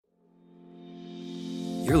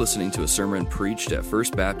You're listening to a sermon preached at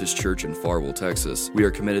First Baptist Church in Farwell, Texas. We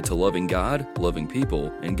are committed to loving God, loving people,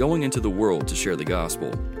 and going into the world to share the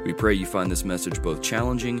gospel. We pray you find this message both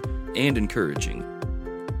challenging and encouraging.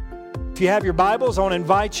 If you have your Bibles, I want to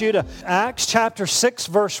invite you to Acts chapter 6,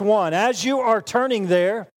 verse 1. As you are turning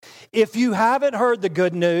there, if you haven't heard the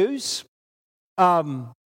good news, or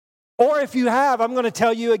if you have, I'm going to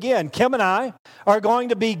tell you again, Kim and I are going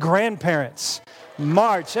to be grandparents.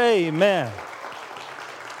 March, amen.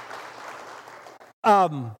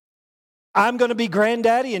 I'm going to be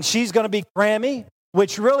granddaddy and she's going to be Grammy,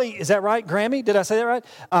 which really, is that right, Grammy? Did I say that right?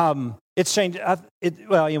 It's changed.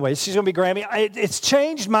 Well, anyway, she's going to be Grammy. It's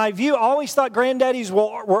changed my view. I always thought granddaddies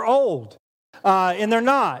were old, and they're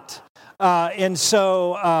not. And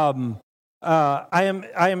so I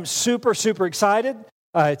am super, super excited.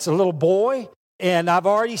 It's a little boy, and I've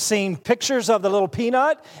already seen pictures of the little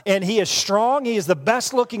peanut, and he is strong. He is the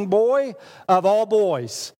best-looking boy of all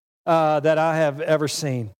boys that I have ever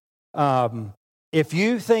seen. If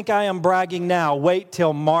you think I am bragging now, wait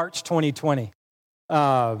till March 2020.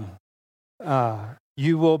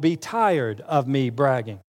 You will be tired of me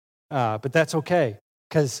bragging, but that's okay,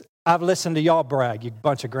 because I've listened to y'all brag, you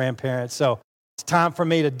bunch of grandparents, so it's time for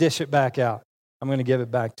me to dish it back out. I'm going to give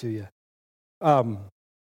it back to you.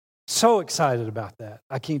 So excited about that.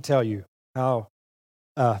 I can't tell you how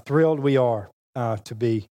thrilled we are to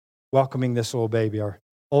be welcoming this little baby, our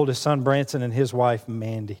oldest son, Branson, and his wife,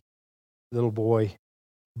 Mandy, little boy,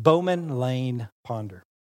 Bowman Lane Ponder,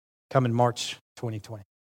 coming March 2020.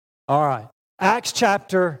 All right, Acts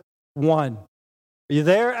chapter 1. Are you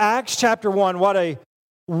there? Acts chapter 1. What a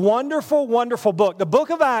wonderful, wonderful book. The book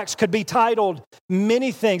of Acts could be titled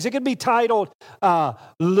many things. It could be titled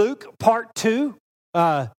Luke Part 2.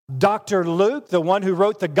 Dr. Luke, the one who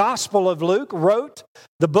wrote the Gospel of Luke, wrote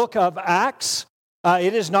the book of Acts.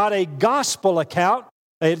 It is not a gospel account.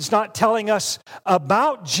 It's not telling us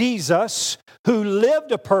about Jesus, who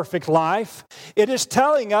lived a perfect life. It is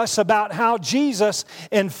telling us about how Jesus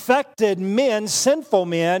infected men, sinful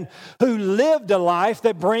men, who lived a life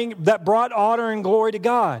that brought honor and glory to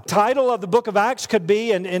God. Title of the book of Acts could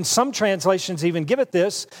be, and in some translations even give it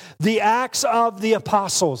this, The Acts of the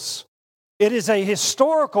Apostles. It is a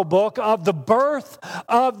historical book of the birth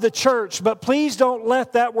of the church, but please don't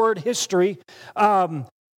let that word history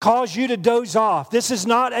cause you to doze off. This is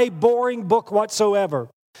not a boring book whatsoever.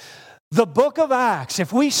 The book of Acts,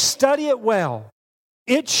 if we study it well,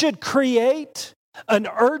 it should create an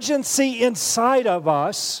urgency inside of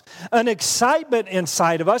us, an excitement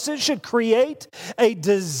inside of us. It should create a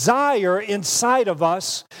desire inside of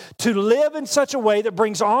us to live in such a way that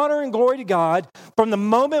brings honor and glory to God from the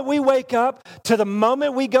moment we wake up to the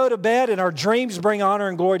moment we go to bed, and our dreams bring honor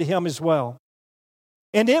and glory to Him as well.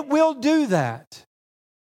 And it will do that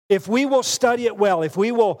if we will study it well, if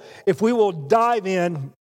we will dive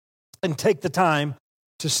in and take the time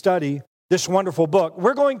to study this wonderful book.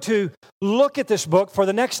 We're going to look at this book for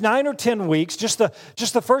the next 9 or 10 weeks, just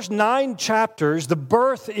the first 9 chapters, the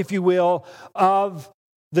birth, if you will, of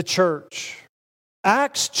the church.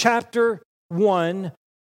 Acts chapter 1,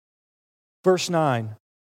 verse 9.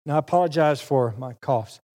 Now, I apologize for my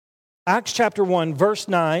coughs. Acts chapter 1, verse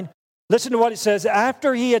 9. Listen to what it says.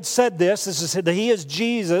 After he had said this is that he is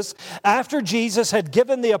Jesus, after Jesus had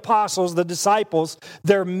given the apostles, the disciples,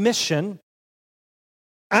 their mission,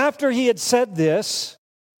 after he had said this,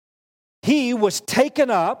 he was taken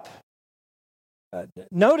up.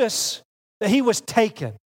 Notice that he was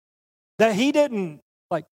taken, that he didn't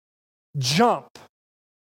jump.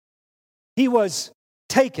 He was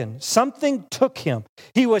taken. Something took him.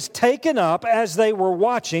 He was taken up as they were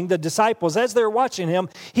watching, the disciples, as they were watching him,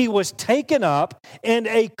 he was taken up, and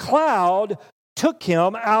a cloud took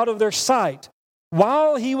him out of their sight.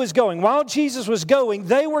 While Jesus was going,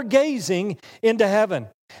 they were gazing into heaven.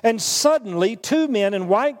 And suddenly 2 men in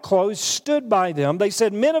white clothes stood by them. They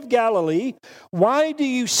said, "Men of Galilee, why do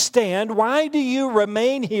you stand? Why do you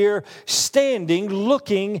remain here standing,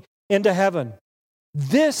 looking into heaven?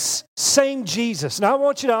 This same Jesus." Now I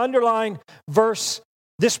want you to underline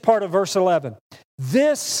this part of verse 11.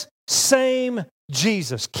 This same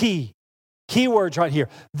Jesus, key words right here.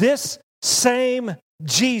 This same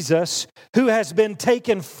Jesus who has been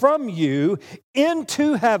taken from you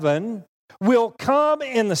into heaven will come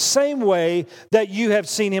in the same way that you have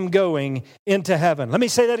seen him going into heaven. Let me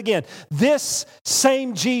say that again. This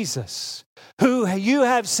same Jesus who you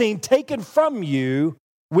have seen taken from you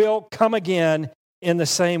will come again in the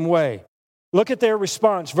same way. Look at their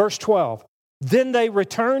response, verse 12. Then they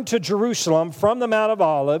returned to Jerusalem from the Mount of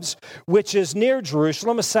Olives, which is near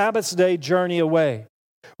Jerusalem, a Sabbath day journey away.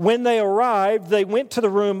 When they arrived, they went to the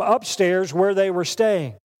room upstairs where they were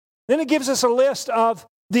staying. Then it gives us a list of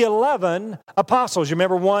the 11 apostles. You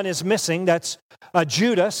remember one is missing. That's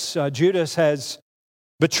Judas. Judas has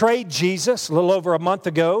betrayed Jesus a little over a month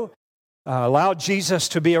ago, allowed Jesus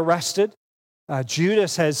to be arrested.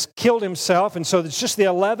 Judas has killed himself, and so it's just the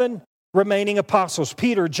 11 remaining apostles: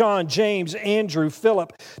 Peter, John, James, Andrew,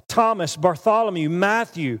 Philip, Thomas, Bartholomew,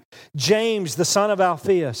 Matthew, James, the son of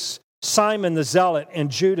Alphaeus, Simon the Zealot, and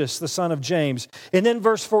Judas, the son of James. And then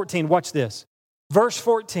verse 14, watch this. Verse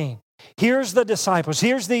 14, here's the disciples.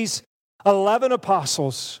 Here's these 11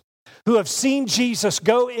 apostles who have seen Jesus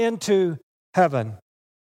go into heaven.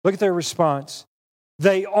 Look at their response.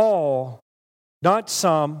 They all, not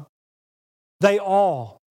some, they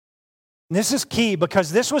all. And this is key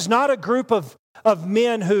because this was not a group of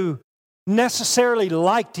men who necessarily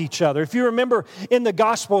liked each other. If you remember in the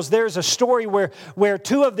Gospels, there's a story where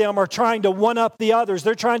two of them are trying to one-up the others.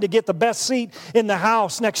 They're trying to get the best seat in the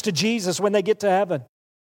house next to Jesus when they get to heaven.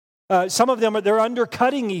 Some of them, they're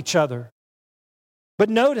undercutting each other. But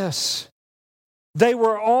notice, they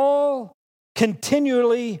were all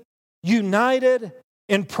continually united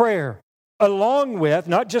in prayer, along with,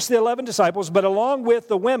 not just the 11 disciples, but along with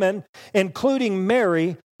the women, including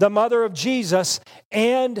Mary, the mother of Jesus,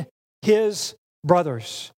 and his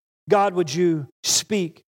brothers. God, would you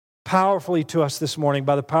speak powerfully to us this morning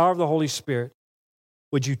by the power of the Holy Spirit?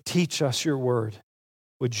 Would you teach us your word?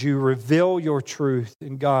 Would you reveal your truth?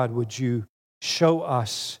 And God, would you show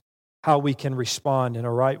us how we can respond in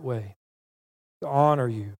a right way to honor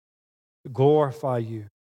you, to glorify you,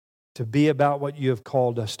 to be about what you have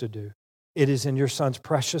called us to do. It is in your Son's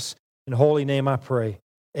precious and holy name I pray.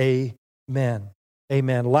 Amen.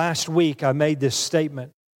 Amen. Last week I made this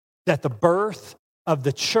statement that the birth of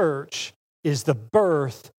the church is the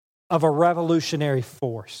birth of a revolutionary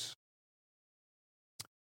force.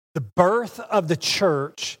 The birth of the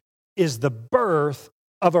church is the birth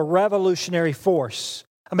of a revolutionary force.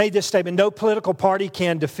 I made this statement: no political party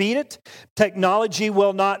can defeat it. Technology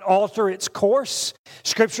will not alter its course.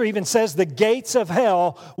 Scripture even says the gates of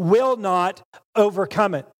hell will not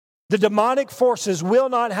overcome it. The demonic forces will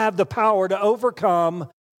not have the power to overcome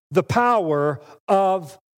the power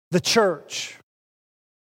of the church.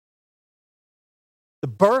 The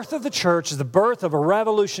birth of the church is the birth of a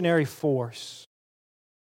revolutionary force.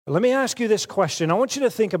 Let me ask you this question. I want you to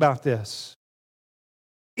think about this.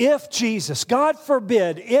 If Jesus, God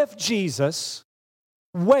forbid, if Jesus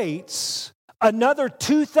waits another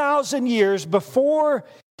 2,000 years before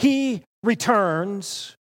he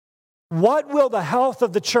returns, what will the health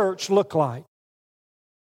of the church look like?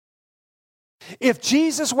 If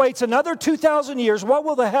Jesus waits another 2,000 years, what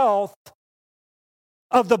will the health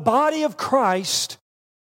of the body of Christ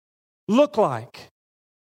look like?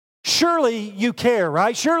 Surely you care,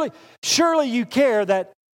 right? Surely you care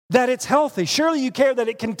that it's healthy. Surely you care that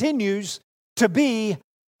it continues to be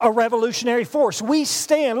a revolutionary force. We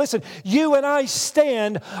stand, listen, you and I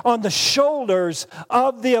stand on the shoulders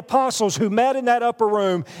of the apostles who met in that upper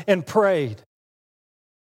room and prayed.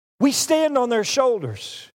 We stand on their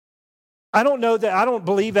shoulders. I don't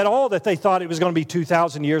believe at all that they thought it was going to be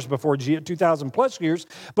 2,000 years before, 2,000 plus years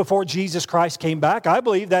before Jesus Christ came back. I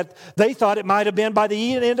believe that they thought it might have been by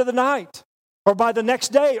the end of the night, or by the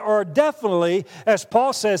next day, or definitely, as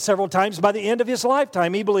Paul says several times, by the end of his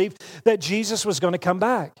lifetime. He believed that Jesus was going to come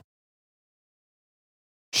back.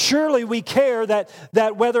 Surely we care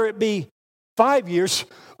that whether it be 5 years,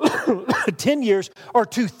 10 years, or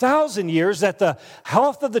 2,000 years, that the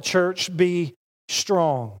health of the church be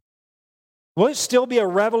strong. Will it still be a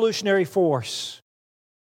revolutionary force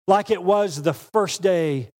like it was the first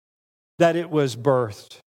day that it was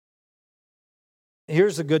birthed?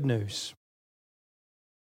 Here's the good news.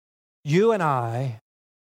 You and I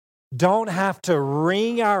don't have to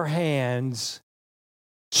wring our hands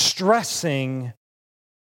stressing,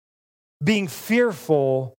 being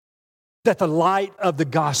fearful that the light of the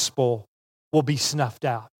gospel will be snuffed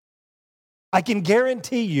out. I can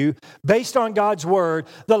guarantee you, based on God's word,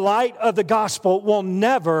 the light of the gospel will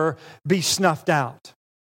never be snuffed out.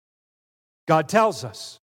 God tells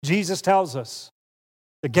us, Jesus tells us,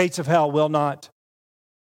 the gates of hell will not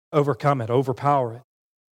overcome it, overpower it.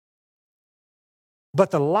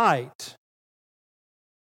 But the light,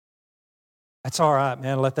 that's all right,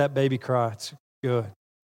 man. Let that baby cry. It's good.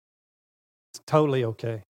 It's totally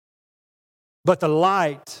okay. But the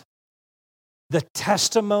light, the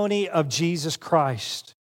testimony of Jesus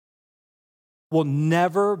Christ, will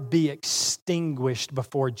never be extinguished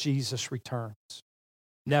before Jesus returns.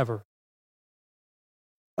 Never.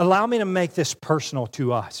 Allow me to make this personal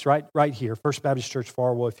to us, right here, First Baptist Church,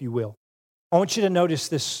 Farwell, if you will. I want you to notice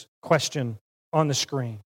this question on the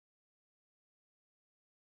screen.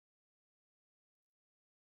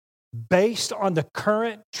 Based on the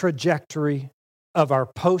current trajectory of our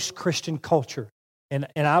post-Christian culture, and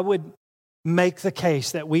I would make the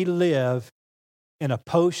case that we live in a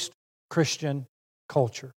post-Christian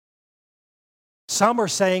culture. Some are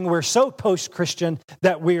saying we're so post-Christian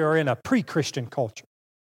that we are in a pre-Christian culture.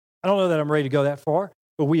 I don't know that I'm ready to go that far,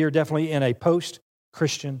 but we are definitely in a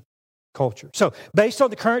post-Christian culture. So, based on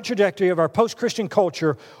the current trajectory of our post-Christian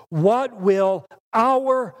culture, what will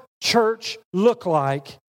our church look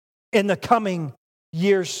like in the coming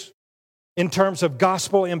years in terms of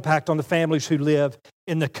gospel impact on the families who live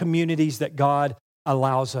in the communities that God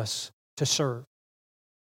allows us to serve?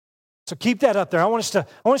 So keep that up there. I want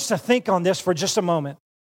us to think on this for just a moment.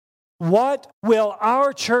 What will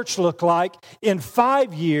our church look like in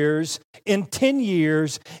 5 years, in 10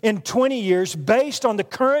 years, in 20 years, based on the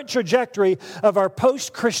current trajectory of our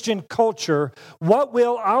post-Christian culture? What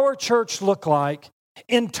will our church look like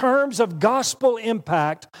in terms of gospel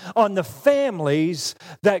impact on the families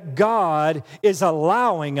that God is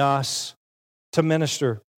allowing us to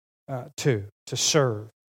minister to serve?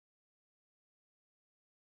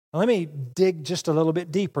 Now, let me dig just a little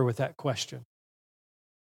bit deeper with that question.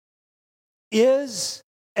 Is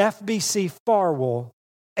FBC Farwell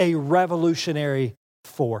a revolutionary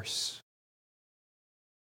force?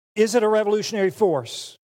 Is it a revolutionary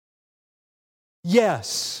force?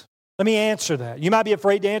 Yes. Let me answer that. You might be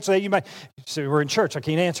afraid to answer that. You might say, we're in church, I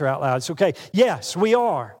can't answer out loud. It's okay. Yes, we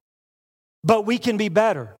are. But we can be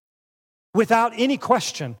better. Without any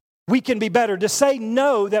question, we can be better. To say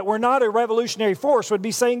no, that we're not a revolutionary force would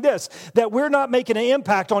be saying this, that we're not making an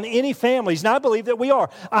impact on any families. And I believe that we are.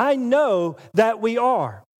 I know that we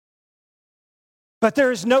are. But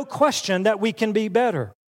there is no question that we can be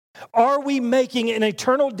better. Are we making an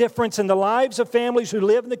eternal difference in the lives of families who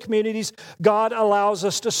live in the communities God allows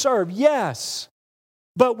us to serve? Yes,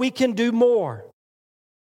 but we can do more.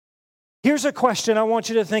 Here's a question I want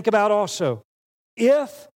you to think about also.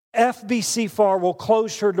 If FBC Farwell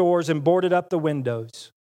closed her doors and boarded up the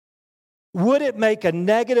windows, would it make a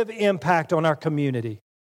negative impact on our community?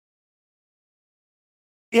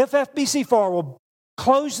 If FBC Farwell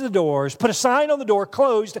closed the doors, put a sign on the door,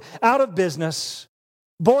 closed, out of business,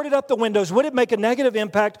 boarded up the windows, would it make a negative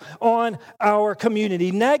impact on our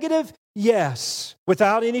community? Negative? Yes,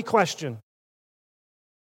 without any question.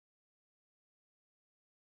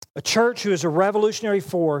 A church who is a revolutionary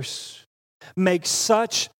force makes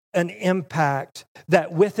such an impact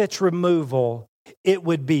that with its removal, it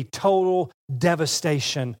would be total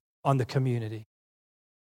devastation on the community.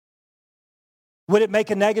 Would it make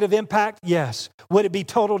a negative impact? Yes. Would it be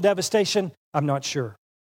total devastation? I'm not sure.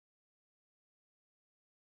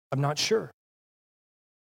 I'm not sure.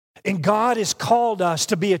 And God has called us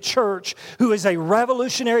to be a church who is a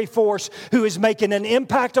revolutionary force, who is making an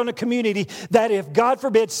impact on a community that if, God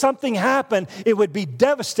forbid, something happened, it would be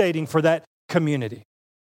devastating for that community.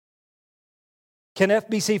 Can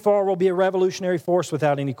FBC Farwell be a revolutionary force?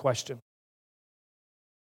 Without any question.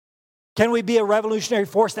 Can we be a revolutionary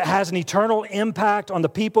force that has an eternal impact on the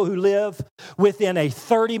people who live within a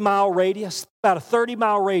 30-mile radius, about a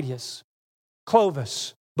 30-mile radius?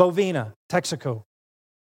 Clovis, Bovina, Texaco,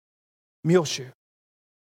 Muleshoe.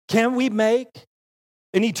 Can we make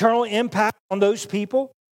an eternal impact on those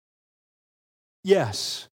people?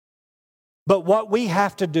 Yes. But what we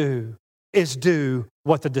have to do is do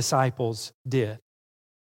what the disciples did.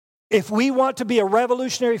 If we want to be a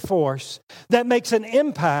revolutionary force that makes an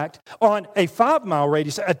impact on a 5-mile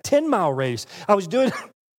radius, a 10-mile radius. I was doing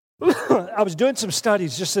some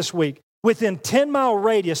studies just this week. Within 10-mile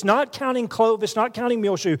radius, not counting Clovis, not counting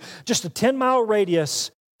Muleshoe, just a 10-mile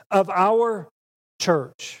radius of our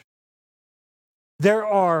church, there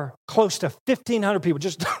are close to 1,500 people,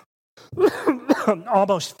 just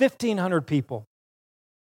almost 1,500 people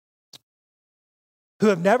who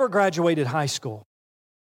have never graduated high school,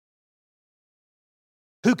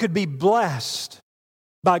 who could be blessed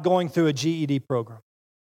by going through a GED program.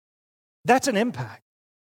 That's an impact.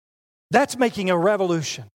 That's making a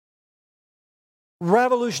revolutionary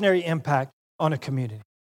impact on a community.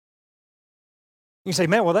 You say,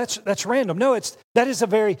 man, well, that's random. No, that is a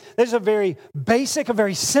very basic, a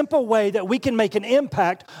very simple way that we can make an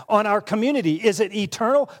impact on our community. Is it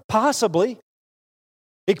eternal? Possibly.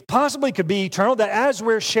 It possibly could be eternal, that as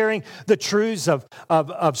we're sharing the truths of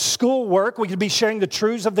schoolwork, we could be sharing the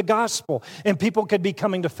truths of the gospel, and people could be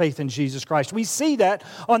coming to faith in Jesus Christ. We see that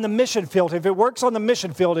on the mission field. If it works on the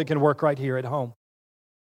mission field, it can work right here at home.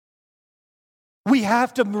 We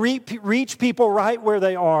have to reach people right where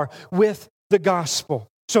they are with the gospel.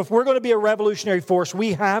 So if we're going to be a revolutionary force,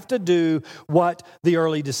 we have to do what the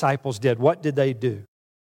early disciples did. What did they do?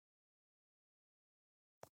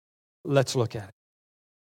 Let's look at it.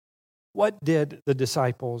 What did the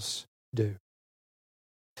disciples do?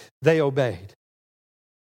 They obeyed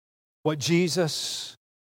what Jesus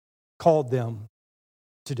called them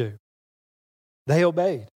to do. They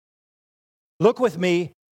obeyed. Look with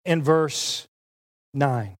me in verse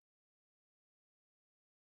 9.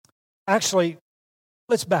 Actually,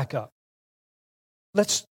 let's back up.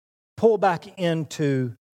 Let's pull back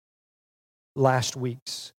into last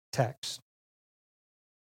week's text.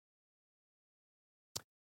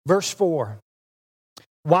 Verse 4.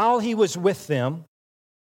 While he was with them,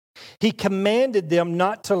 he commanded them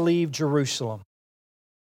not to leave Jerusalem.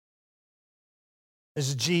 This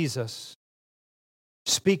is Jesus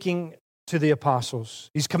speaking to the apostles.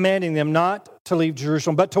 He's commanding them not to leave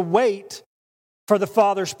Jerusalem, but to wait for the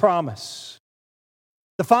Father's promise.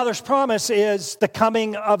 The Father's promise is the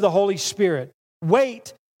coming of the Holy Spirit.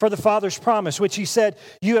 Wait for the Father's promise, which he said,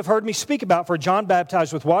 you have heard me speak about, for John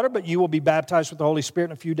baptized with water, but you will be baptized with the Holy Spirit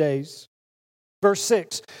in a few days. Verse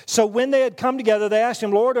 6, so when they had come together, they asked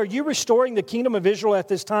him, Lord, are you restoring the kingdom of Israel at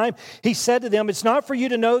this time? He said to them, it's not for you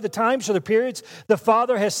to know the times or the periods the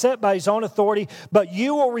Father has set by his own authority, but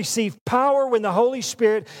you will receive power when the Holy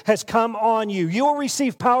Spirit has come on you. You will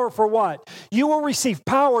receive power for what? You will receive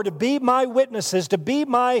power to be my witnesses, to be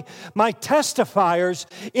my testifiers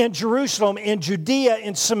in Jerusalem, in Judea,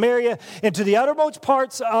 in Samaria, and to the uttermost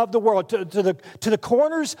parts of the world, to the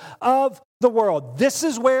corners of the world. This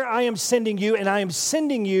is where I am sending you, and I am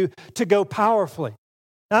sending you to go powerfully.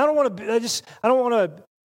 Now, I don't want to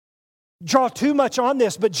draw too much on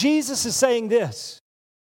this, but Jesus is saying this.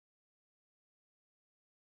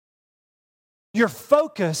 Your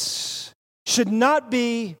focus should not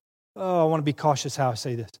be, I want to be cautious how I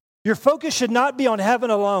say this. Your focus should not be on heaven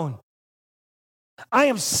alone. I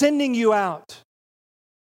am sending you out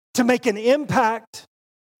to make an impact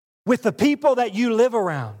with the people that you live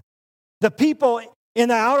around. The people in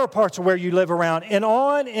the outer parts of where you live around, and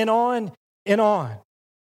on and on and on.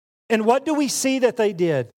 And what do we see that they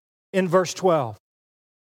did in verse 12?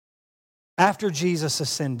 After Jesus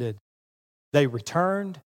ascended, they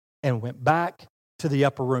returned and went back to the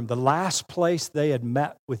upper room, the last place they had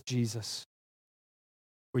met with Jesus.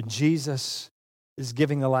 When Jesus is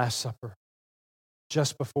giving the Last Supper,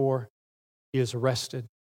 just before he is arrested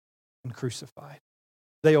and crucified.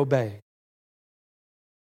 They obeyed.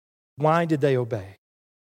 Why did they obey?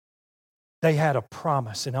 They had a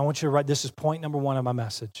promise, and I want you to write, this is point number 1 of my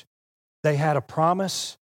message. They had a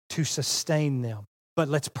promise to sustain them, but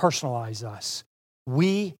let's personalize us.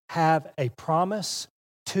 We have a promise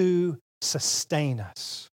to sustain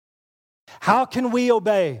us. How can we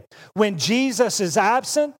obey? When Jesus is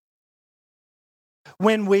absent,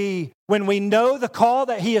 when we know the call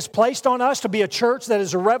that he has placed on us to be a church that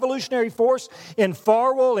is a revolutionary force in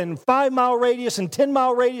Farwell, in 5-mile radius, and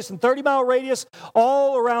 10-mile radius, and 30-mile radius,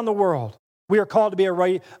 all around the world, we are called to be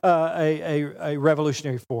a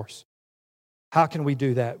revolutionary force. How can we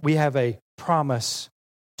do that? We have a promise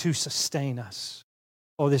to sustain us.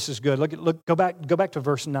 Oh, this is good. Go back to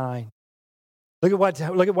verse 9. Look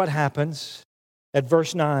at what happens at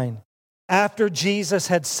verse 9. After Jesus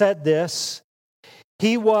had said this,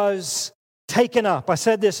 he was taken up. I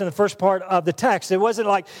said this in the first part of the text. It wasn't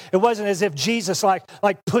as if Jesus like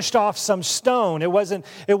pushed off some stone. It wasn't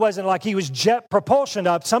like he was jet propulsion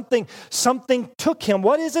up. Something took him.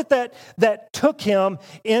 What is it that took him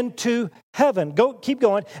into heaven? Keep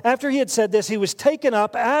going. After he had said this, he was taken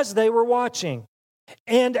up as they were watching,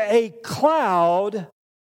 and a cloud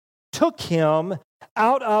took him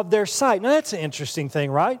out of their sight. Now that's an interesting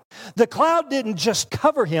thing, right? The cloud didn't just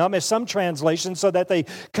cover him, as some translations, so that they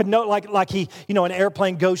could know, like he, an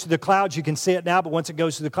airplane goes through the clouds, you can see it now, but once it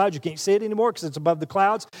goes through the clouds, you can't see it anymore because it's above the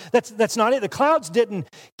clouds. That's not it. The clouds didn't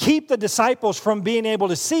keep the disciples from being able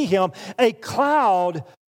to see him. A cloud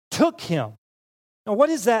took him. Now what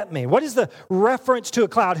does that mean? What is the reference to a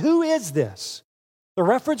cloud? Who is this? The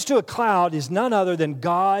reference to a cloud is none other than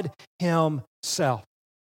God himself.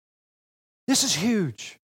 This is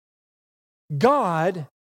huge. God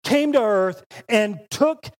came to earth and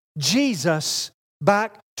took Jesus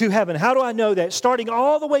back to heaven. How do I know that? Starting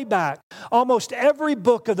all the way back, almost every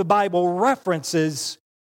book of the Bible references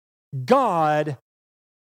God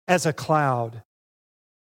as a cloud,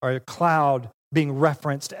 or a cloud being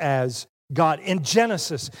referenced as God. In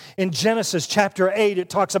Genesis chapter 8, it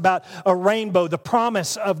talks about a rainbow, the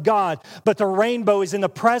promise of God. But the rainbow is in the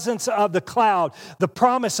presence of the cloud. The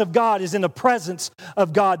promise of God is in the presence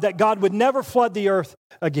of God, that God would never flood the earth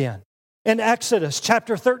again. In Exodus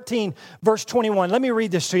chapter 13, verse 21. Let me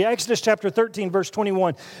read this to you. Exodus chapter 13, verse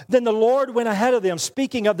 21. Then the Lord went ahead of them,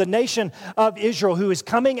 speaking of the nation of Israel who is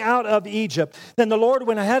coming out of Egypt. Then the Lord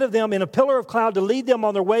went ahead of them in a pillar of cloud to lead them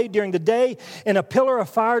on their way during the day, and a pillar of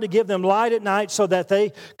fire to give them light at night so that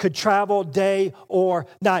they could travel day or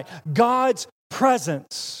night. God's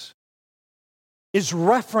presence is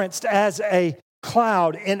referenced as a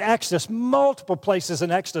cloud in Exodus, multiple places in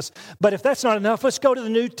Exodus. But if that's not enough, let's go to the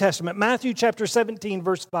New Testament. Matthew chapter 17,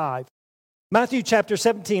 verse 5. Matthew chapter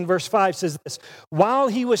 17, verse 5 says this: while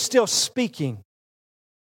he was still speaking,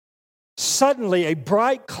 suddenly a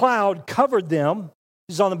bright cloud covered them.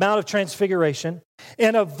 This is on the Mount of Transfiguration.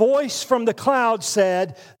 And a voice from the cloud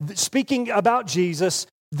said, speaking about Jesus,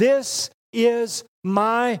 "This is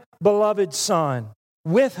my beloved Son,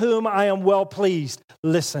 with whom I am well pleased.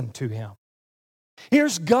 Listen to him."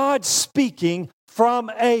 Here's God speaking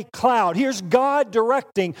from a cloud. Here's God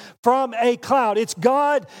directing from a cloud. It's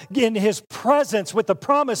God in His presence with the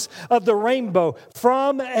promise of the rainbow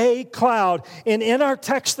from a cloud. And in our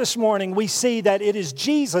text this morning, we see that it is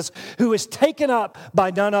Jesus who is taken up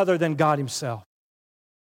by none other than God Himself.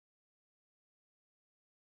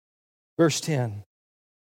 Verse 10.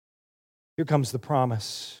 Here comes the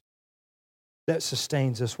promise that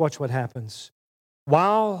sustains us. Watch what happens.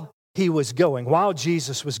 While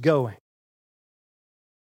Jesus was going,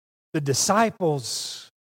 the disciples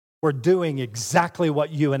were doing exactly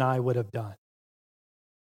what you and I would have done.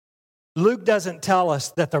 Luke doesn't tell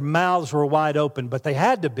us that their mouths were wide open, but they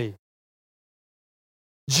had to be.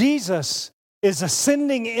 Jesus is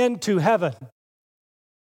ascending into heaven,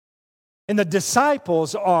 and the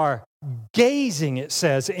disciples are gazing, it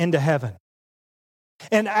says, into heaven.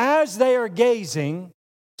 And as they are gazing,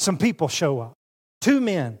 some people show up. 2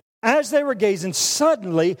 men. As they were gazing,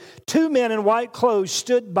 suddenly 2 men in white clothes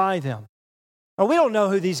stood by them. Now, we don't know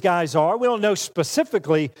who these guys are. We don't know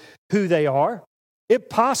specifically who they are. It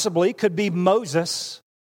possibly could be Moses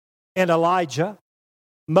and Elijah.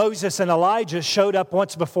 Moses and Elijah showed up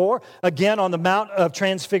once before, again on the Mount of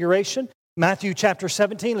Transfiguration. Matthew chapter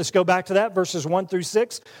 17, let's go back to that, verses 1 through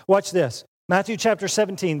 6. Watch this. Matthew chapter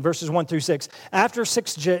 17, verses 1 through 6. After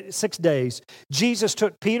 6 days, Jesus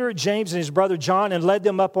took Peter, James, and his brother John and led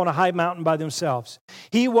them up on a high mountain by themselves.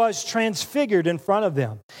 He was transfigured in front of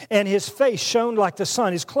them, and his face shone like the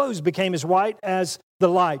sun. His clothes became as white as the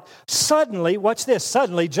light. Suddenly, watch this,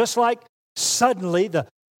 suddenly, just like suddenly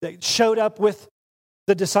they showed up with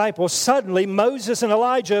the disciples, suddenly Moses and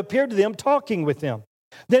Elijah appeared to them talking with them.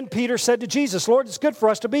 Then Peter said to Jesus, "Lord, it's good for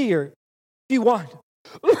us to be here. If you want,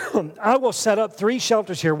 I will set up 3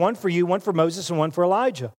 shelters here, one for you, one for Moses, and one for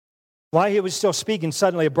Elijah." While he was still speaking,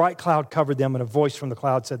 suddenly a bright cloud covered them, and a voice from the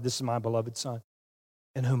cloud said, "This is my beloved Son,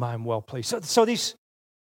 in whom I am well pleased." So these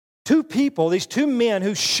 2 people, these 2 men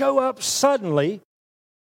who show up suddenly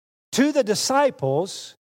to the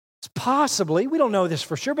disciples, it's possibly, we don't know this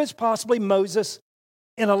for sure, but it's possibly Moses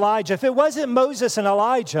and Elijah. If it wasn't Moses and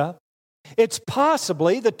Elijah, it's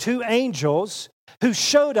possibly the 2 angels who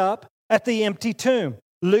showed up at the empty tomb.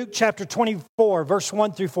 Luke chapter 24, verse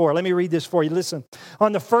 1 through 4. Let me read this for you. Listen.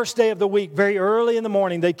 On the first day of the week, very early in the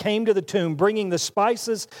morning, they came to the tomb, bringing the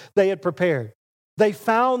spices they had prepared. They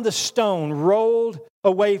found the stone rolled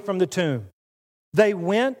away from the tomb. They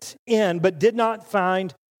went in, but did not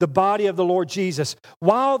find the body of the Lord Jesus.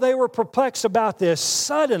 While they were perplexed about this,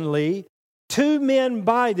 suddenly 2 men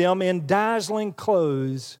by them in dazzling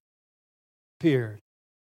clothes appeared.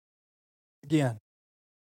 Again,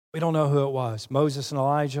 we don't know who it was, Moses and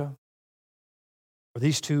Elijah, or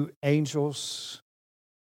these 2 angels.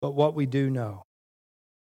 But what we do know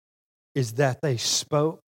is that they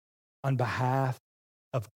spoke on behalf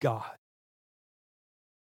of God.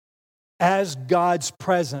 As God's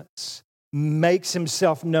presence makes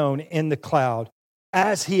Himself known in the cloud,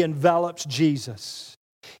 as He envelops Jesus,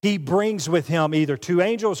 He brings with Him either 2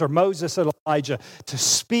 angels or Moses and Elijah to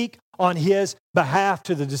speak on His behalf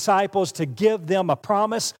to the disciples, to give them a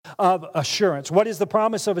promise of assurance. What is the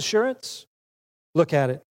promise of assurance? Look at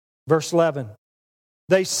it. Verse 11.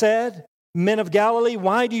 They said, "Men of Galilee,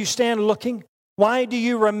 why do you stand looking? Why do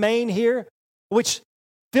you remain here?" Which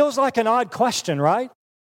feels like an odd question, right?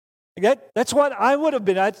 That's what I would have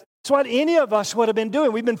been. That's what any of us would have been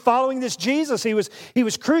doing. We've been following this Jesus. He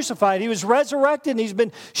was crucified. He was resurrected. And He's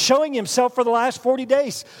been showing Himself for the last 40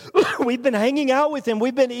 days. We've been hanging out with Him.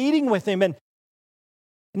 We've been eating with Him. And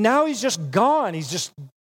now He's just gone.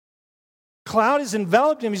 Cloud has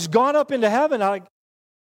enveloped Him. He's gone up into heaven.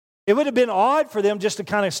 It would have been odd for them just to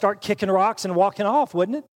kind of start kicking rocks and walking off,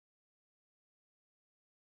 wouldn't it?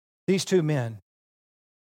 These 2 men,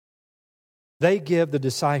 they give the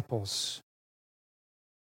disciples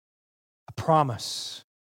promise.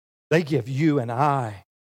 They give you and I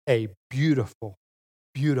a beautiful,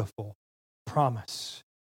 beautiful promise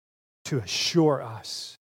to assure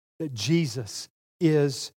us that Jesus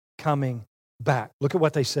is coming back. Look at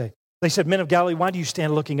what they say. They said, "Men of Galilee, why do you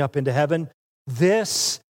stand looking up into heaven?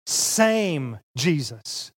 This same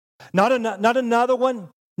Jesus." Not another one,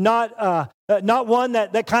 not one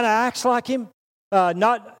that kind of acts like him,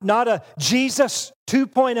 not a Jesus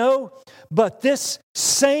 2.0, but this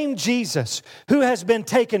same Jesus who has been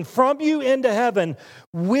taken from you into heaven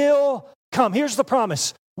will come. Here's the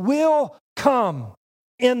promise. Will come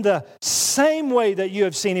in the same way that you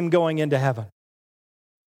have seen him going into heaven.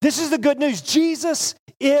 This is the good news. Jesus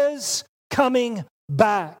is coming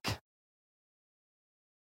back.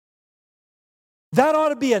 That ought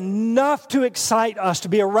to be enough to excite us, to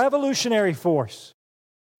be a revolutionary force.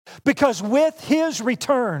 Because with his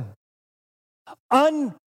return,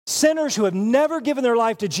 sinners who have never given their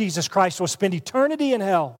life to Jesus Christ will spend eternity in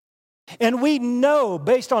hell. And we know,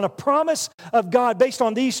 based on a promise of God, based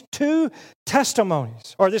on these two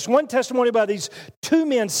testimonies, or this one testimony by these two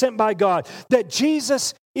men sent by God, that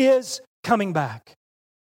Jesus is coming back.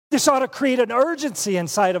 This ought to create an urgency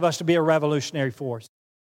inside of us to be a revolutionary force.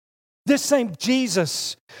 This same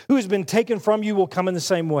Jesus who has been taken from you will come in the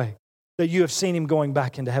same way that you have seen him going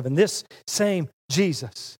back into heaven. This same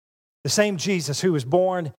Jesus, the same Jesus who was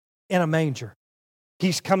born in a manger,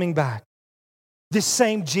 he's coming back. This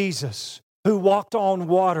same Jesus who walked on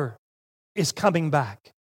water is coming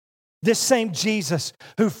back. This same Jesus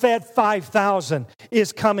who fed 5,000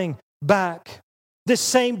 is coming back. This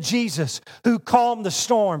same Jesus who calmed the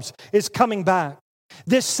storms is coming back.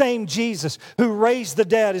 This same Jesus who raised the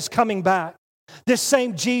dead is coming back. This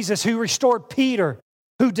same Jesus who restored Peter,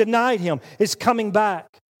 who denied him, is coming back.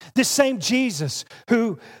 This same Jesus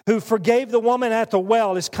who forgave the woman at the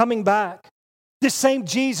well is coming back. This same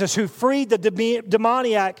Jesus who freed the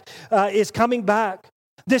demoniac is coming back.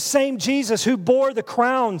 This same Jesus who bore the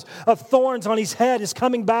crowns of thorns on his head is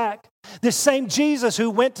coming back. This same Jesus who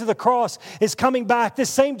went to the cross is coming back. This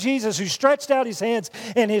same Jesus who stretched out his hands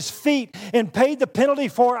and his feet and paid the penalty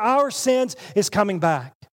for our sins is coming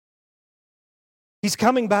back. He's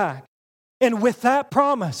coming back. And with that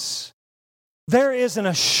promise, there is an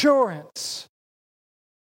assurance.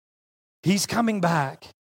 He's coming back,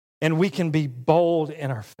 and we can be bold in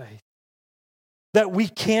our faith. That we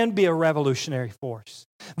can be a revolutionary force.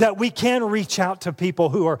 That we can reach out to people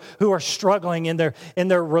who are struggling in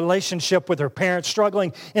their relationship with their parents,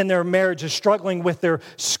 struggling in their marriages, struggling with their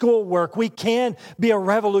schoolwork. We can be a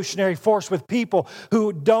revolutionary force with people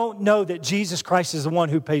who don't know that Jesus Christ is the one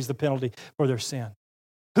who pays the penalty for their sin.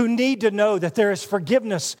 Who need to know that there is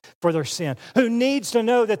forgiveness for their sin. Who needs to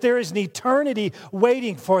know that there is an eternity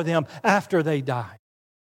waiting for them after they die.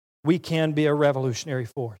 We can be a revolutionary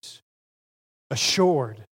force.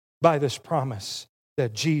 Assured by this promise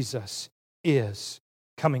that Jesus is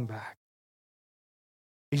coming back.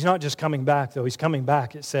 He's not just coming back, though. He's coming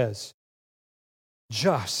back, it says,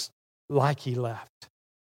 just like he left.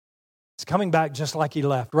 He's coming back just like he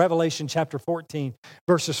left. Revelation chapter 14,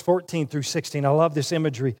 verses 14 through 16. I love this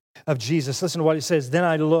imagery of Jesus. Listen to what it says. Then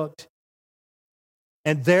I looked,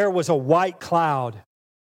 and there was a white cloud.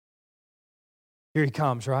 Here he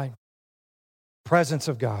comes, right? Presence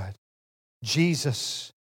of God.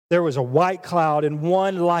 Jesus. There was a white cloud, and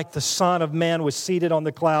one like the Son of Man was seated on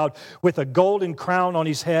the cloud with a golden crown on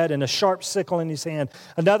his head and a sharp sickle in his hand.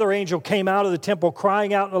 Another angel came out of the temple,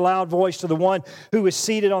 crying out in a loud voice to the one who was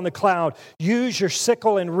seated on the cloud, "Use your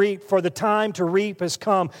sickle and reap, for the time to reap has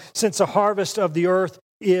come, since the harvest of the earth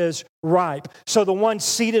is ripe." So the one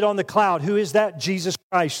seated on the cloud, who is that? Jesus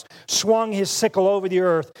Christ, swung his sickle over the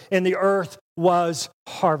earth, and the earth was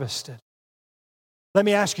harvested. Let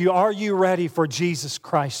me ask you, are you ready for Jesus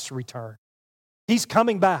Christ's return? He's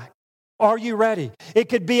coming back. Are you ready? It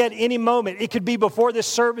could be at any moment. It could be before this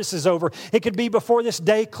service is over. It could be before this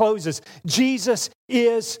day closes. Jesus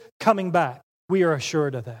is coming back. We are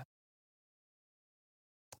assured of that.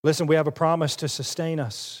 Listen, we have a promise to sustain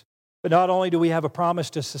us. But not only do we have a promise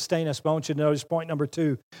to sustain us, but I want you to notice point number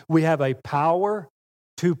 2. We have a power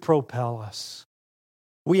to propel us.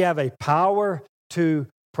 We have a power to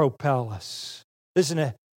propel us.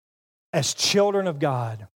 Listen, as children of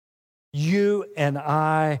God, you and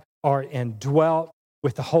I are indwelt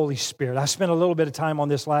with the Holy Spirit. I spent a little bit of time on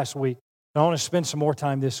this last week. I want to spend some more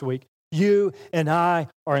time this week. You and I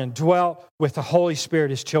are indwelt with the Holy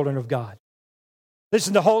Spirit as children of God.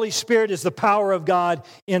 Listen, the Holy Spirit is the power of God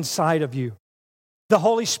inside of you. The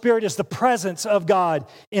Holy Spirit is the presence of God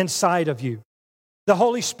inside of you. The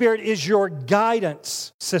Holy Spirit is your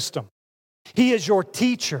guidance system. He is your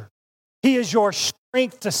teacher. He is your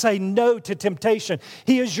strength to say no to temptation.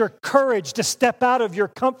 He is your courage to step out of your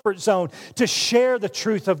comfort zone, to share the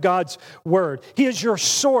truth of God's word. He is your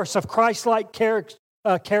source of Christ-like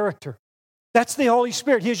character. That's the Holy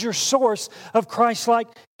Spirit. He is your source of Christ-like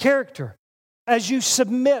character. As you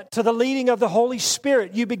submit to the leading of the Holy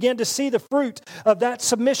Spirit, you begin to see the fruit of that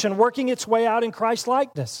submission working its way out in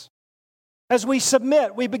Christ-likeness. As we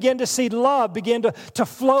submit, we begin to see love begin to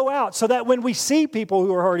flow out so that when we see people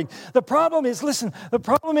who are hurting, the problem is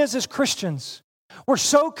as Christians, we're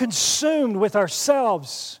so consumed with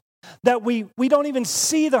ourselves that we don't even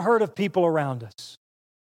see the hurt of people around us.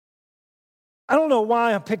 I don't know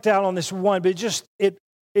why I picked out on this one, but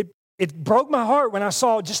it broke my heart when I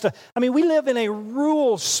saw we live in a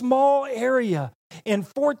rural, small area in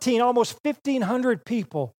almost 1,500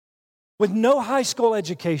 people with no high school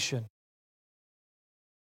education.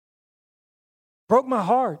 Broke my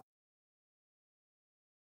heart.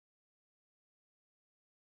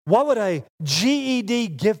 What would a GED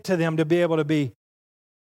give to them to be able to be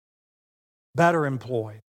better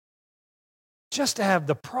employed? Just to have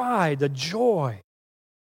the pride, the joy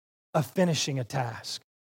of finishing a task.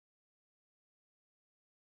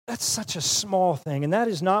 That's such a small thing, and that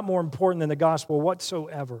is not more important than the gospel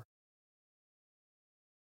whatsoever.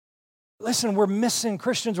 Listen,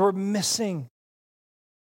 Christians, we're missing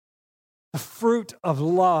the fruit of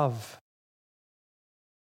love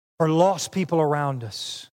for lost people around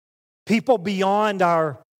us. People beyond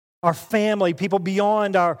our family, people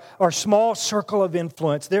beyond our small circle of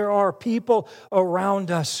influence. There are people around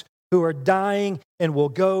us who are dying and will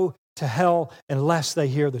go to hell unless they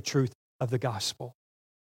hear the truth of the gospel.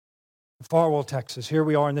 In Farwell, Texas, here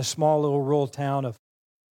we are in this small little rural town of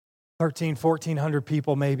 1,400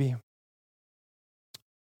 people maybe.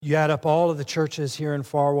 You add up all of the churches here in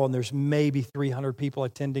Farwell, and there's maybe 300 people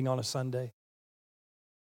attending on a Sunday.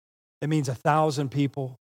 It means 1,000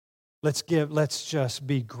 people. Let's just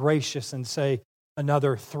be gracious and say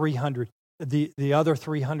another 300. The other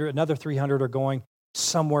 300, another 300 are going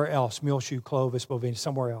somewhere else. Muleshoe, Clovis, Bovine,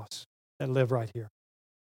 somewhere else that live right here.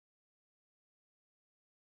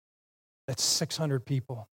 That's 600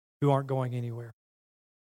 people who aren't going anywhere,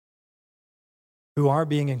 who aren't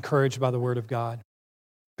being encouraged by the Word of God,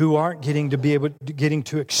 who aren't getting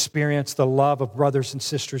to experience the love of brothers and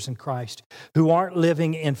sisters in Christ, who aren't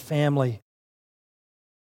living in family.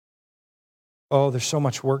 Oh, there's so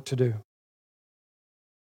much work to do.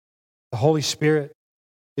 The Holy Spirit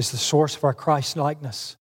is the source of our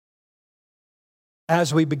Christ-likeness.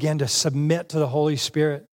 As we begin to submit to the Holy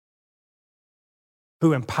Spirit,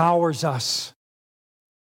 who empowers us,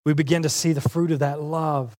 we begin to see the fruit of that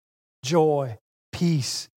love, joy,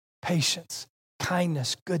 peace, patience,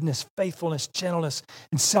 kindness, goodness, faithfulness, gentleness,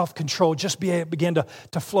 and self-control just begin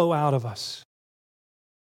to flow out of us.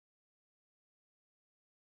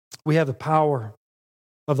 We have the power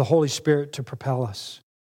of the Holy Spirit to propel us.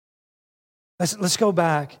 Let's go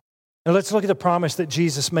back and let's look at the promise that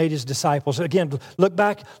Jesus made his disciples. Again, look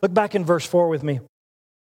back in verse 4 with me.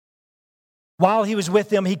 While he was with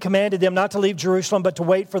them, he commanded them not to leave Jerusalem, but to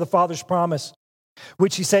wait for the Father's promise,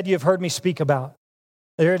 which he said, "You have heard me speak about."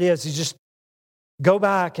 There it is. You just go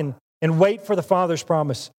back and wait for the Father's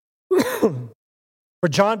promise. For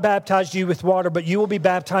John baptized you with water, but you will be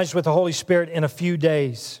baptized with the Holy Spirit in a few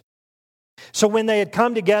days. So when they had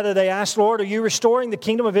come together, they asked, "Lord, are you restoring the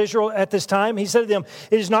kingdom of Israel at this time?" He said to them,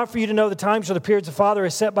 "It is not for you to know the times or the periods the Father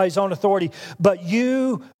has set by his own authority, but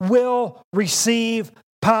you will receive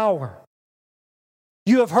power.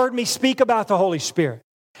 You have heard me speak about the Holy Spirit.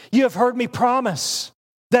 You have heard me promise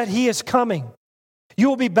that he is coming. You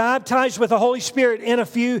will be baptized with the Holy Spirit in a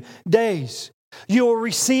few days. You will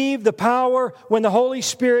receive the power when the Holy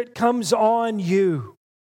Spirit comes on you."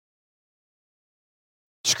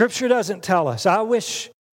 Scripture doesn't tell us. I wish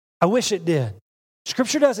it did.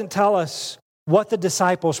 Scripture doesn't tell us what the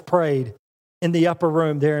disciples prayed in the upper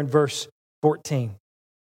room there in verse 14.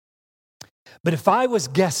 But if I was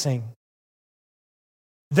guessing,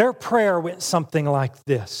 their prayer went something like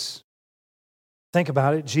this. Think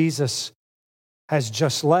about it. Jesus has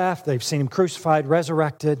just left. They've seen him crucified,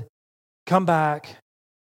 resurrected, come back,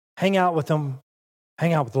 hang out with them,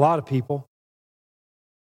 hang out with a lot of people.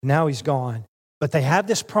 Now he's gone. But they have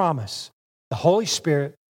this promise, the Holy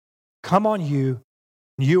Spirit, come on you,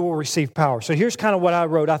 and you will receive power. So here's kind of what I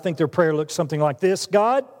wrote. I think their prayer looks something like this.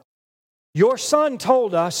 God, your Son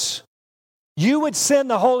told us you would send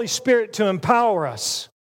the Holy Spirit to empower us.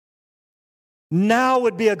 Now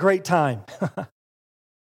would be a great time.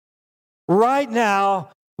 Right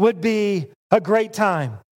now would be a great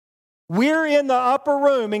time. We're in the upper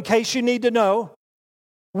room, in case you need to know.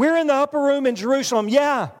 We're in the upper room in Jerusalem.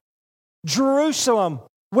 Yeah, Jerusalem,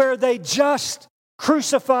 where they just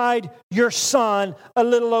crucified your son a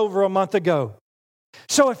little over a month ago.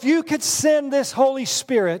 So if you could send this Holy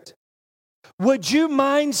Spirit, would you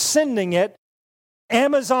mind sending it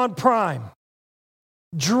Amazon Prime?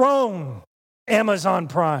 Drone Amazon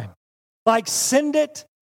Prime. Like, send it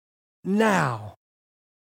now.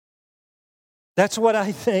 That's what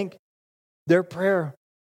I think their prayer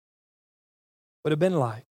would have been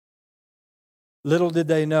like. Little did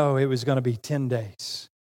they know it was going to be 10 days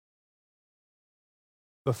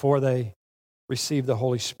before they received the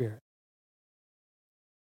Holy Spirit.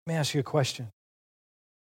 Let me ask you a question.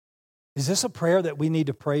 Is this a prayer that we need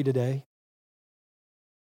to pray today?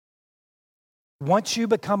 Once you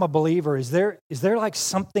become a believer, is there like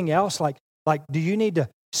something else? Like do you need to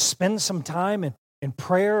spend some time in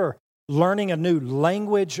prayer, or learning a new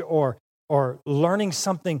language, or learning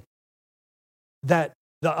something that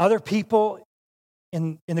the other people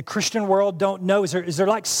in the Christian world don't know? Is there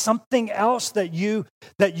like something else that you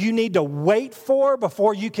need to wait for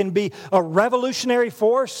before you can be a revolutionary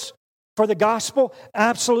force for the gospel?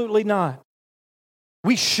 Absolutely not.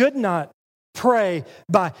 We should not pray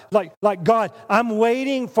by like God, I'm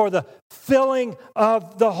waiting for the filling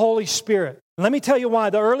of the Holy Spirit. Let me tell you why.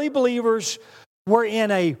 The early believers were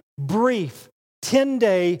in a brief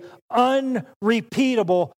 10-day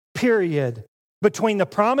unrepeatable period between the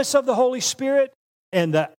promise of the Holy Spirit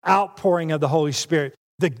and the outpouring of the Holy Spirit,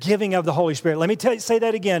 the giving of the Holy Spirit. Let me say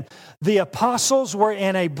that again. The apostles were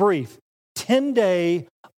in a brief 10-day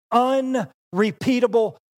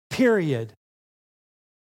unrepeatable period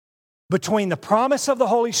between the promise of the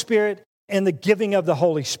Holy Spirit and the giving of the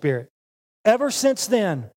Holy Spirit. Ever since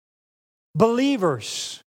then,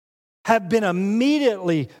 believers have been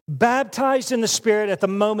immediately baptized in the Spirit at the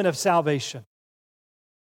moment of salvation.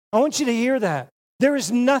 I want you to hear that. There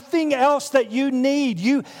is nothing else that you need.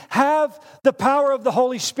 You have the power of the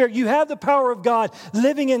Holy Spirit. You have the power of God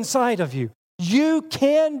living inside of you. You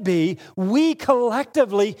can be, we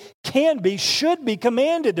collectively can be, should be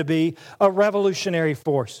commanded to be a revolutionary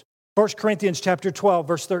force. 1 Corinthians chapter 12,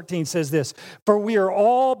 verse 13 says this, for we are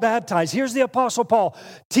all baptized. Here's the Apostle Paul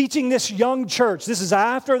teaching this young church. This is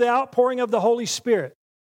after the outpouring of the Holy Spirit.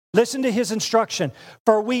 Listen to his instruction.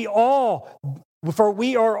 For we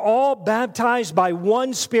are all baptized by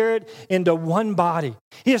one Spirit into one body.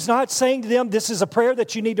 He is not saying to them, this is a prayer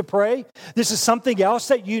that you need to pray. This is something else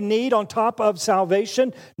that you need on top of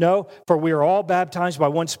salvation. No, for we are all baptized by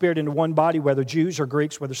one Spirit into one body, whether Jews or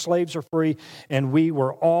Greeks, whether slaves or free, and we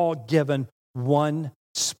were all given one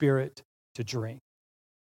Spirit to drink.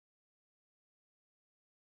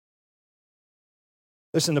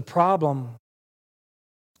 Listen, the problem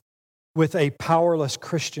with a powerless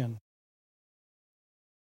Christian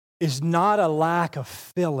is not a lack of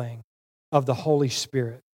filling of the Holy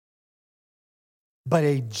Spirit, but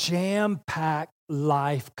a jam-packed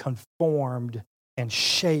life conformed and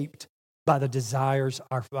shaped by the desires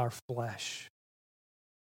of our flesh.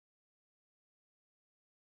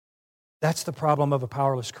 That's the problem of a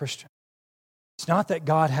powerless Christian. It's not that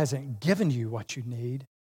God hasn't given you what you need.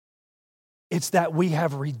 It's that we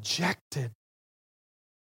have rejected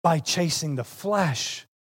by chasing the flesh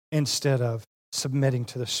instead of submitting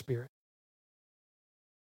to the Spirit.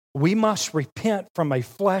 We must repent from a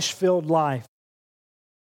flesh-filled life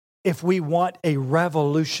if we want a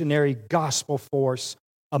revolutionary gospel force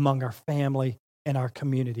among our family and our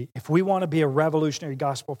community. If we want to be a revolutionary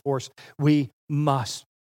gospel force, we must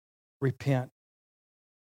repent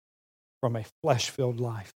from a flesh-filled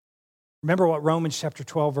life. Remember what Romans chapter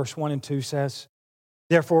 12, verse 1 and 2 says?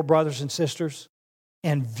 Therefore, brothers and sisters,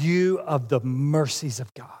 in view of the mercies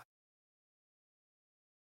of God,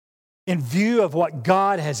 in view of what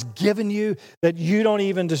God has given you that you don't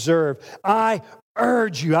even deserve, I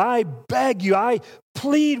urge you, I beg you, I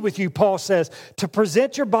plead with you, Paul says, to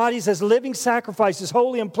present your bodies as living sacrifices,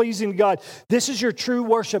 holy and pleasing to God. This is your true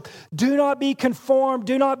worship. Do not be conformed,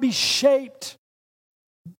 do not be shaped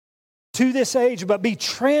to this age, but be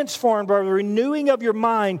transformed by the renewing of your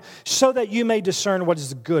mind so that you may discern what is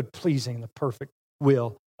the good, pleasing, and the perfect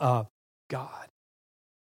will of God.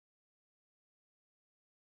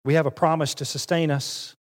 We have a promise to sustain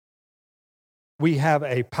us. We have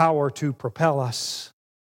a power to propel us.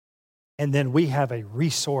 And then we have a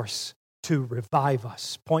resource to revive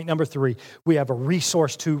us. Point number 3, we have a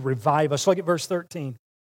resource to revive us. Look at verse 13.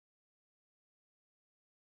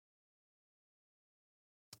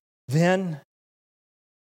 Then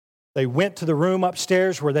they went to the room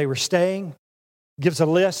upstairs where they were staying. Gives a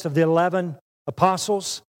list of the 11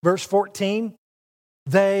 apostles. Verse 14,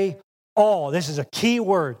 they all, this is a key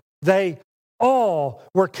word, they All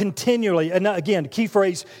were continually, and again, key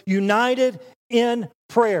phrase, united in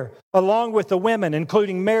prayer, along with the women,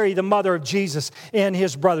 including Mary, the mother of Jesus, and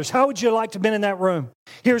his brothers. How would you like to have been in that room?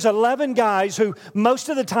 Here's 11 guys who most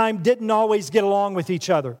of the time didn't always get along with each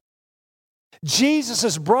other.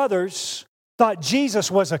 Jesus' brothers thought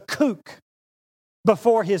Jesus was a kook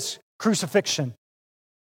before his crucifixion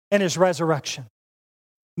and his resurrection.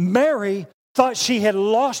 Mary thought she had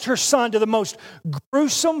lost her son to the most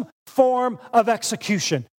gruesome form of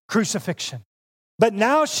execution, crucifixion. But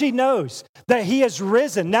now she knows that he has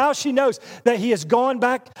risen. Now she knows that he has gone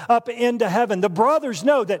back up into heaven. The brothers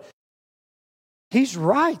know that he's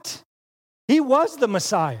right. He was the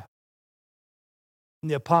Messiah.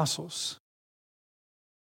 And the apostles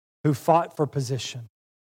who fought for position,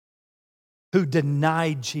 who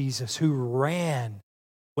denied Jesus, who ran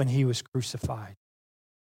when he was crucified,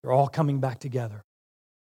 they're all coming back together.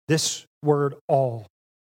 This word all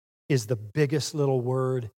is the biggest little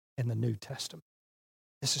word in the New Testament.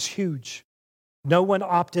 This is huge. No one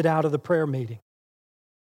opted out of the prayer meeting.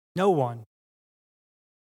 No one.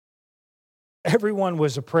 Everyone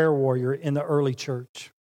was a prayer warrior in the early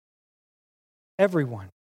church. Everyone.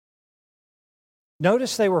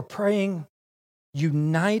 Notice they were praying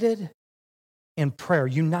united in prayer,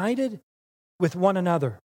 united with one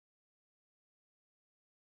another.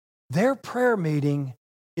 Their prayer meeting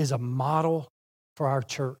is a model for our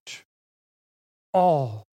church.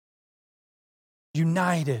 All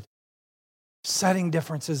united, setting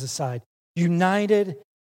differences aside, united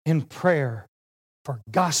in prayer for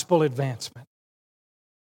gospel advancement.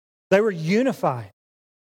 They were unified,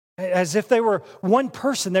 as if they were one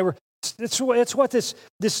person. It's what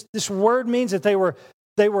this word means, that they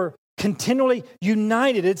were continually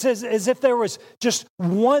united. It's as if there was just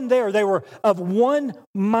one there. They were of one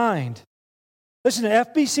mind. Listen,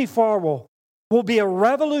 FBC Farwell will be a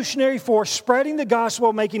revolutionary force spreading the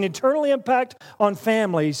gospel, making eternal impact on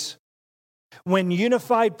families when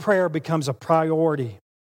unified prayer becomes a priority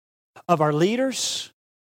of our leaders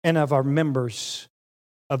and of our members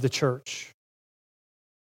of the church.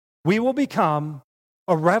 We will become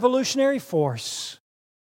a revolutionary force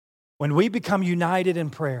when we become united in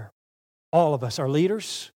prayer. All of us, our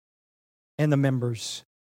leaders and the members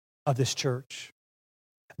of this church.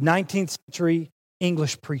 19th century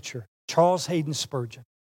English preacher, Charles Haddon Spurgeon.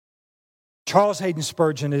 Charles Haddon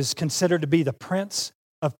Spurgeon is considered to be the prince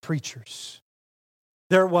of preachers.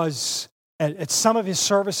 There was, at some of his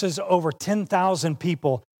services, over 10,000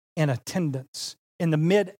 people in attendance in the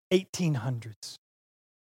mid-1800s.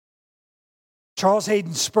 Charles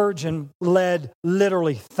Haddon Spurgeon led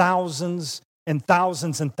literally thousands and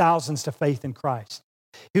thousands and thousands to faith in Christ.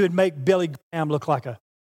 He would make Billy Graham look like I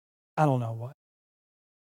don't know what.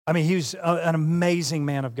 I mean, he was an amazing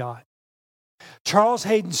man of God. Charles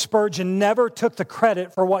Haddon Spurgeon never took the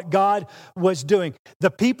credit for what God was doing.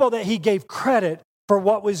 The people that he gave credit for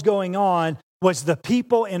what was going on was the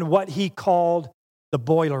people in what he called the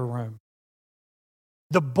boiler room.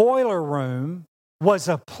 The boiler room was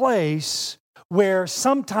a place where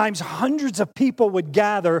sometimes hundreds of people would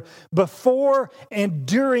gather before and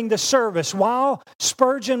during the service. While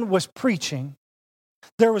Spurgeon was preaching,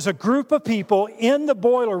 there was a group of people in the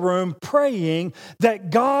boiler room praying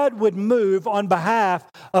that God would move on behalf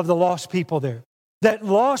of the lost people there. That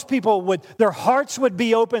lost people their hearts would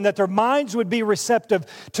be open, that their minds would be receptive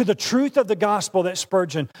to the truth of the gospel that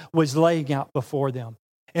Spurgeon was laying out before them.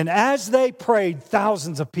 And as they prayed,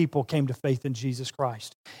 thousands of people came to faith in Jesus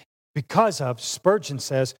Christ. Spurgeon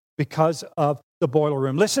says, because of the boiler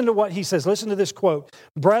room. Listen to what he says. Listen to this quote.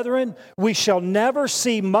 Brethren, we shall never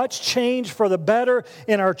see much change for the better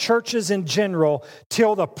in our churches in general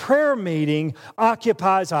till the prayer meeting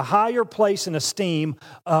occupies a higher place in esteem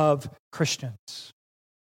of Christians.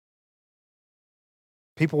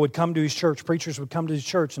 People would come to his church, preachers would come to his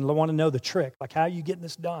church and want to know the trick, like, how are you getting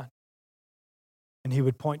this done? And he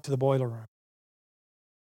would point to the boiler room.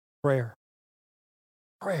 Prayer.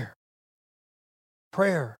 Prayer.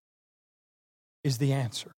 Prayer is the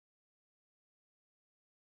answer.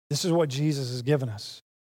 This is what Jesus has given us.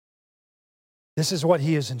 This is what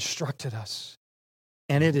he has instructed us.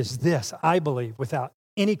 And it is this, I believe, without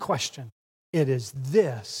any question, it is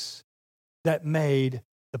this that made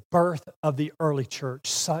the birth of the early church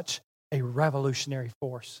such a revolutionary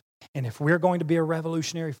force. And if we're going to be a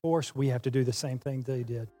revolutionary force, we have to do the same thing they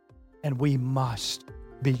did. And we must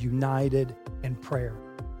be united in prayer.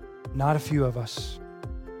 Not a few of us,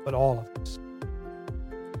 but all of us.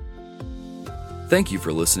 Thank you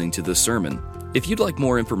for listening to this sermon. If you'd like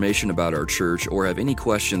more information about our church or have any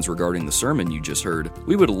questions regarding the sermon you just heard,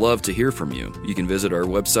 we would love to hear from you. You can visit our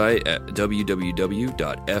website at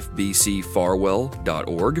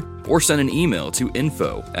www.fbcfarwell.org or send an email to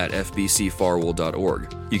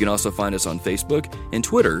info@fbcfarwell.org. You can also find us on Facebook and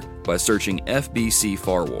Twitter by searching FBC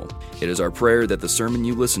Farwell. It is our prayer that the sermon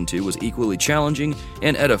you listened to was equally challenging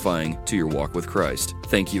and edifying to your walk with Christ.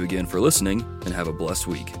 Thank you again for listening, and have a blessed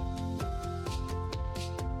week.